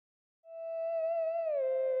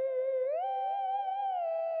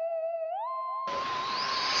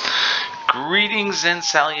Greetings and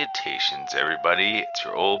salutations, everybody. It's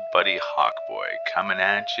your old buddy Hawkboy coming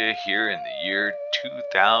at you here in the year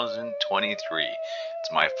 2023.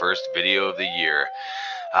 It's my first video of the year.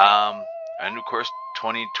 And of course,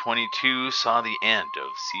 2022 saw the end of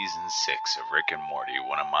season 6 of Rick and Morty,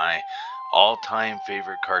 one of my all-time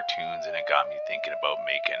favorite cartoons, and it got me thinking about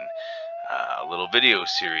making a little video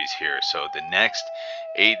series here. So the next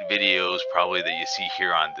 8 videos probably that you see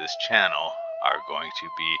here on this channel are going to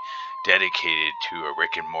be dedicated to a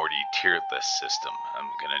Rick and Morty tier list system. I'm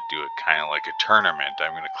going to do it kind of like a tournament.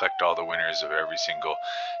 I'm going to collect all the winners of every single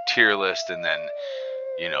tier list and then,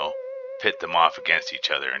 pit them off against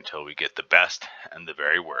each other until we get the best and the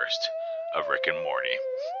very worst of Rick and Morty.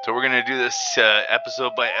 So we're going to do this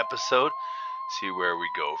episode by episode, see where we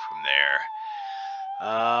go from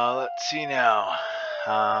there. Let's see now.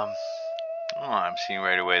 I'm seeing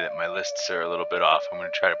right away that my lists are a little bit off. I'm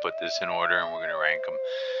going to try to put this in order, and we're going to rank them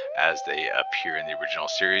as they appear in the original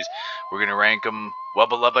series. We're going to rank them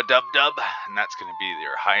Wubba Lubba Dub Dub, and that's going to be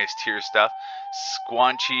their highest tier stuff.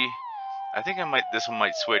 Squanchy, I think this one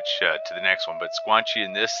might switch to the next one, but Squanchy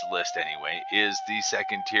in this list anyway is the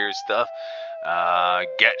second tier stuff.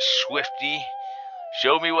 Get Swifty,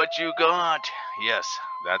 show me what you got. Yes,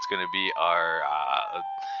 that's going to be our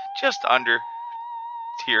just under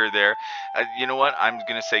tier there. You know what? I'm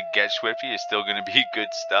gonna say Get Swifty is still gonna be good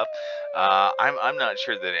stuff. I'm not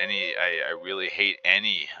sure that I really hate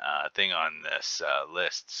any thing on this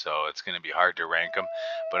list, so it's gonna be hard to rank them.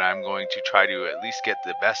 But I'm going to try to at least get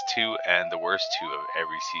the best 2 and the worst 2 of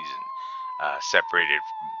every season, separated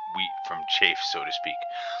wheat from chaff, so to speak.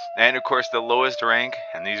 And of course, the lowest rank,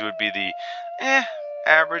 and these would be the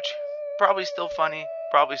average, probably still funny,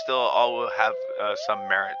 probably still all will have some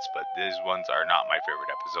merits, but these ones are not my favorite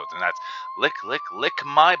episodes, and that's Lick, Lick, Lick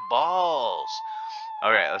My Balls.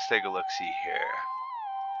 Alright, let's take a look-see here.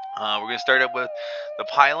 We're going to start up with the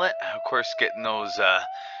pilot, of course, getting those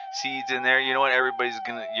seeds in there. You know what, everybody's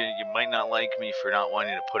going to, you might not like me for not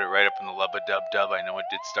wanting to put it right up in the Lubba Dub Dub. I know it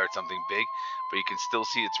did start something big, but you can still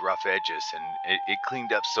see its rough edges, and it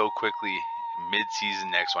cleaned up so quickly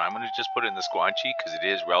mid-season next one. I'm going to just put it in the Squanchy because it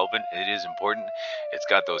is relevant, it is important. It's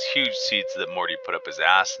got those huge seeds that Morty put up his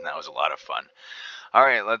ass, and that was a lot of fun.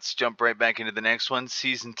 Alright, let's jump right back into the next one,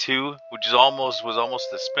 season 2, which is almost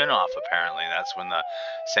a spin-off apparently. That's when the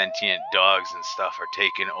sentient dogs and stuff are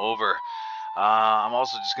taking over. I'm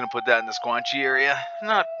also just gonna put that in the Squanchy area.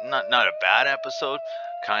 Not a bad episode,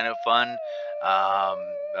 kind of fun.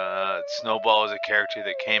 Snowball is a character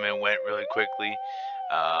that came and went really quickly.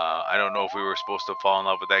 I don't know if we were supposed to fall in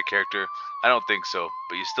love with that character. I don't think so,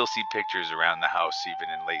 but you still see pictures around the house, even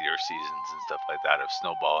in later seasons and stuff like that, of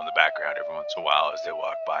Snowball in the background every once in a while as they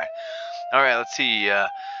walk by. All right, let's see.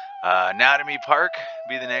 Anatomy Park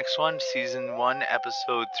be the next one, season 1,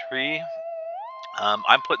 episode 3.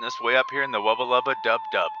 I'm putting this way up here in the Wubba Lubba Dub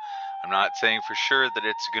Dub. I'm not saying for sure that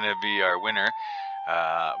it's going to be our winner.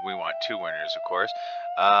 We want 2 winners, of course.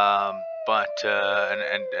 But I'm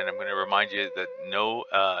going to remind you that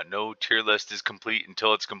no tier list is complete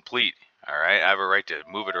until it's complete. All right, I have a right to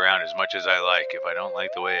move it around as much as I like. If I don't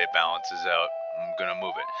like the way it balances out, I'm going to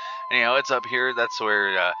move it. Anyhow, it's up here. That's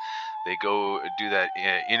where they go do that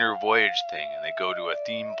inner voyage thing, and they go to a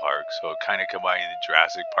theme park. So it kind of combining the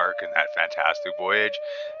Jurassic Park and that Fantastic Voyage,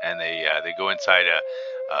 and they go inside a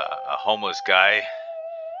homeless guy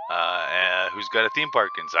who's got a theme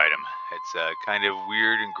park inside him. It's kind of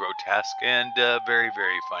weird and grotesque and very,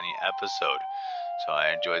 very funny episode. So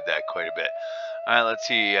I enjoyed that quite a bit. Alright, let's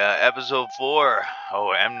see. Episode 4.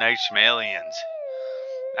 Oh, M. Night Shyamalan's.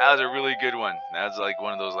 That was a really good one. That was like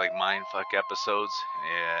one of those like mindfuck episodes.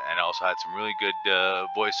 Yeah, and also had some really good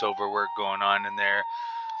voiceover work going on in there.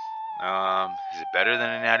 Is it better than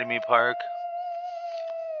Anatomy Park?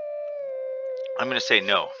 I'm going to say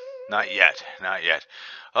no. Not yet. Not yet.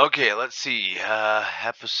 Okay, let's see.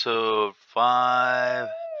 Episode 5.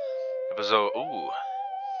 Episode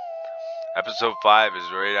 5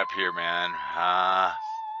 is right up here, man.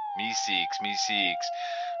 Me Seeks.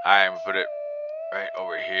 Alright, I'm going to put it right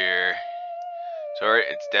over here. Sorry,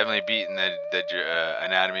 it's definitely beating the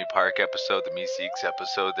Anatomy Park episode, the Me Seeks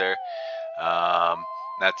episode there.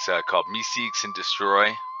 That's called Me Seeks and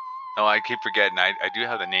Destroy. No, I keep forgetting. I do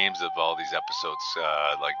have the names of all these episodes,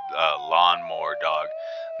 like Lawnmower Dog,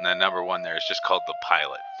 and then number 1 there is just called The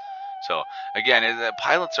Pilot. So again, the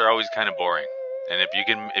pilots are always kind of boring, and if you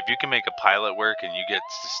can make a pilot work and you get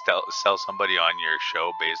to sell somebody on your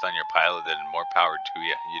show based on your pilot, then more power to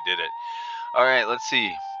you. You did it. All right, let's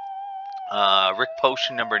see. Rick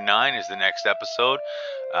Potion number 9 is the next episode,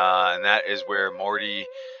 and that is where Morty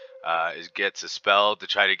gets a spell to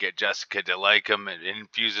try to get Jessica to like him. It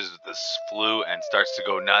infuses with this flu and starts to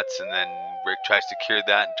go nuts, and then Rick tries to cure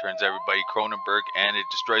that and turns everybody Cronenberg, and it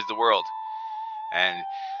destroys the world. And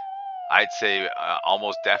I'd say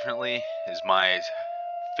almost definitely is my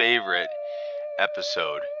favorite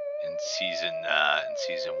episode in season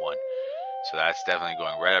 1. So that's definitely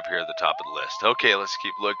going right up here at the top of the list. Okay, let's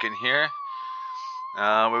keep looking here.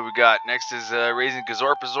 What we got next is Raising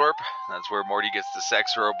Gazorpazorp. That's where Morty gets the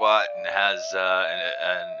sex robot and has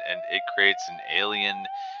and it creates an alien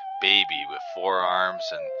baby with 4 arms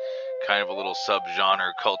and kind of a little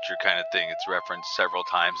subgenre culture kind of thing. It's referenced several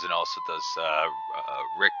times, and also does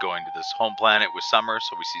Rick going to this home planet with Summer.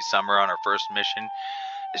 So we see Summer on our first mission.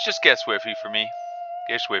 It's just Get Swiffy for me.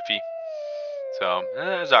 Get Swiffy. So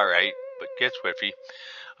it's all right, but Get Swiffy.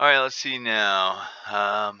 All right, let's see now.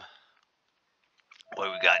 What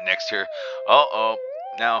we got next here? Now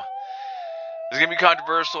this is gonna be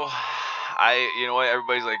controversial. You know what?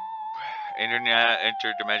 Everybody's like, internet,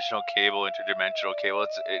 interdimensional cable. It's interdimensional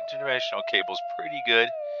cable's pretty good.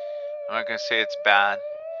 I'm not gonna say it's bad.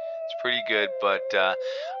 It's pretty good, but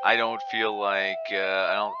I don't feel like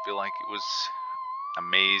it was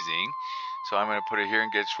amazing. So I'm gonna put it here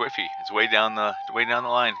and Get Swiffy. It's way down the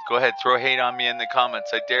line. Go ahead, throw hate on me in the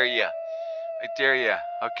comments. I dare ya.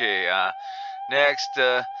 Okay. Next,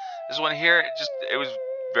 this one here, it was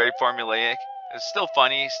very formulaic. It's still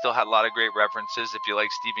funny, still had a lot of great references. If you like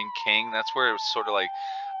Stephen King, that's where it was sort of like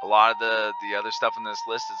a lot of the other stuff on this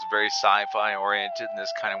list is very sci-fi oriented, and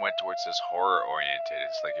this kind of went towards this horror oriented.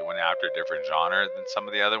 It's like it went after a different genre than some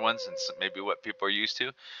of the other ones, and maybe what people are used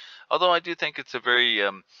to. Although I do think it's a very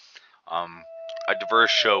a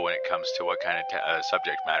diverse show when it comes to what kind of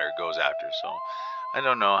subject matter it goes after. So I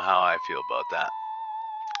don't know how I feel about that.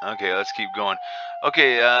 Okay, let's keep going.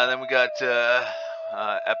 Okay, then we got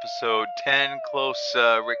episode 10, Close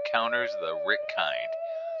Rick Counters, the Rick Kind.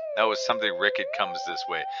 That was something Rick It Comes This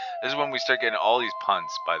Way. This is when we start getting all these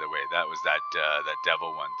puns, by the way. That was that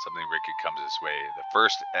devil one, something Rick It Comes This Way. The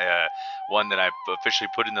first one that I've officially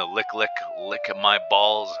put in the lick my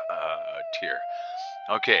balls tier.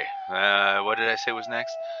 Okay, what did I say was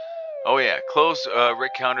next? Oh yeah, Close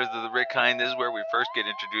Rick Counters of the Rick Kind. This is where we first get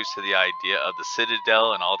introduced to the idea of the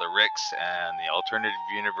Citadel and all the Ricks and the alternative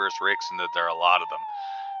universe Ricks, and that there are a lot of them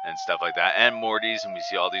and stuff like that. And Morty's, and we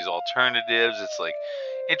see all these alternatives. It's like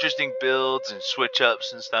interesting builds and switch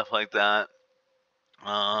ups and stuff like that.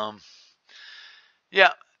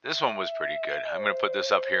 Yeah, this one was pretty good. I'm gonna put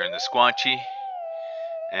this up here in the Squanchy.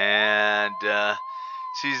 And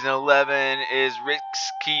season 11 is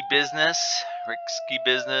Risky Business.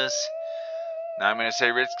 Now I'm gonna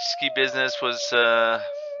say Risky Business was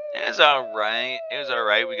it was alright.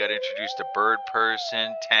 We got introduced to Bird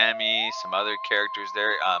Person, Tammy, some other characters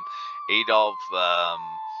there. Adolf, the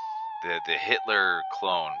Hitler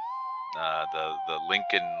clone, the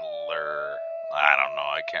Lincolnler. I don't know.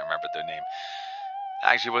 I can't remember their name.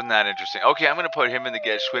 Actually, wasn't that interesting. Okay, I'm gonna put him in the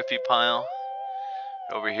Get Swiffy pile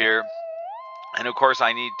over here. And of course,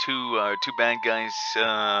 I need two bad guys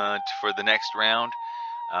for the next round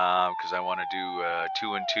because I want to do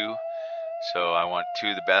 2 and 2. So I want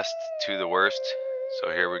 2 the best, 2 the worst.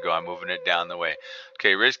 So here we go. I'm moving it down the way.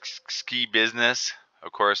 Okay, Risky Business.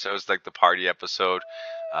 Of course, that was like the party episode.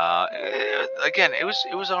 Again, it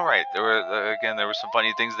was all right. There were some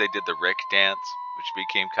funny things. They did the Rick dance, which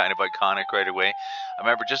became kind of iconic right away. I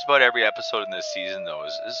remember just about every episode in this season, though,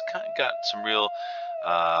 is kind of got some real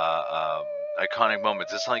iconic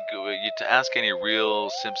moments. It's like you to ask any real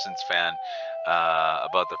Simpsons fan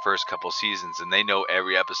about the first couple seasons, and they know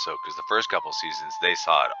every episode because the first couple seasons they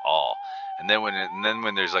saw it all. And then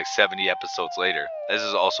when there's like 70 episodes later, this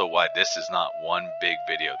is also why this is not one big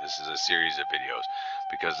video. This is a series of videos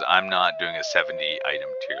because I'm not doing a 70 item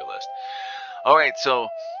tier list. All right, so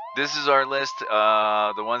this is our list.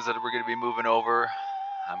 The ones that we're going to be moving over.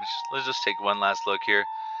 Let's just take one last look here.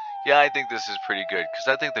 Yeah, I think this is pretty good because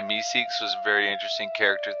I think the Meeseeks was a very interesting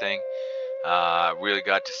character thing. Really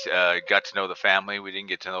got to know the family. We didn't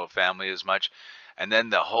get to know the family as much, and then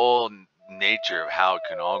the whole nature of how it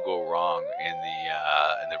can all go wrong in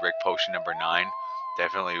the Rick Potion number 9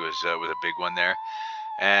 definitely was a big one there.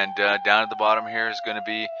 And down at the bottom here is going to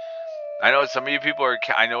be. I know some of you people are.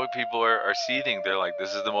 I know people are seething. They're like,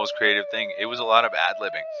 "This is the most creative thing." It was a lot of ad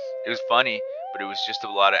libbing. It was funny, but it was just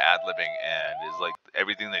a lot of ad libbing, and it's like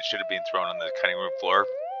everything that should have been thrown on the cutting room floor,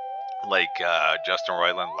 like Justin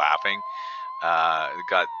Roiland laughing,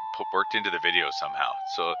 got worked into the video somehow.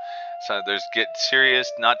 So there's get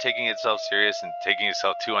serious, not taking itself serious, and taking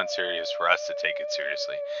itself too unserious for us to take it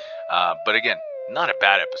seriously. But again, Not a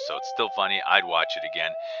bad episode. Still funny. I'd watch it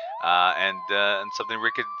again. And something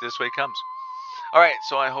wicked this way comes. All right,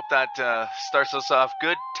 so I hope that starts us off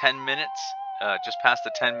good. 10 minutes, just past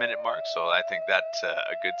the 10-minute mark, so I think that's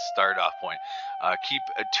a good start off point. Keep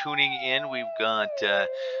tuning in. We've got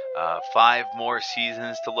 5 more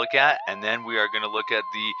seasons to look at, and then we are going to look at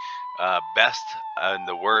the best and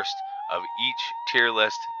the worst of each tier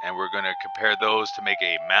list, and we're going to compare those to make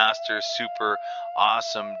a master super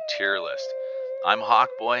awesome tier list. I'm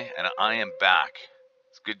Hawkboy, and I am back.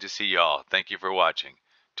 It's good to see y'all. Thank you for watching.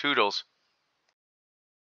 Toodles.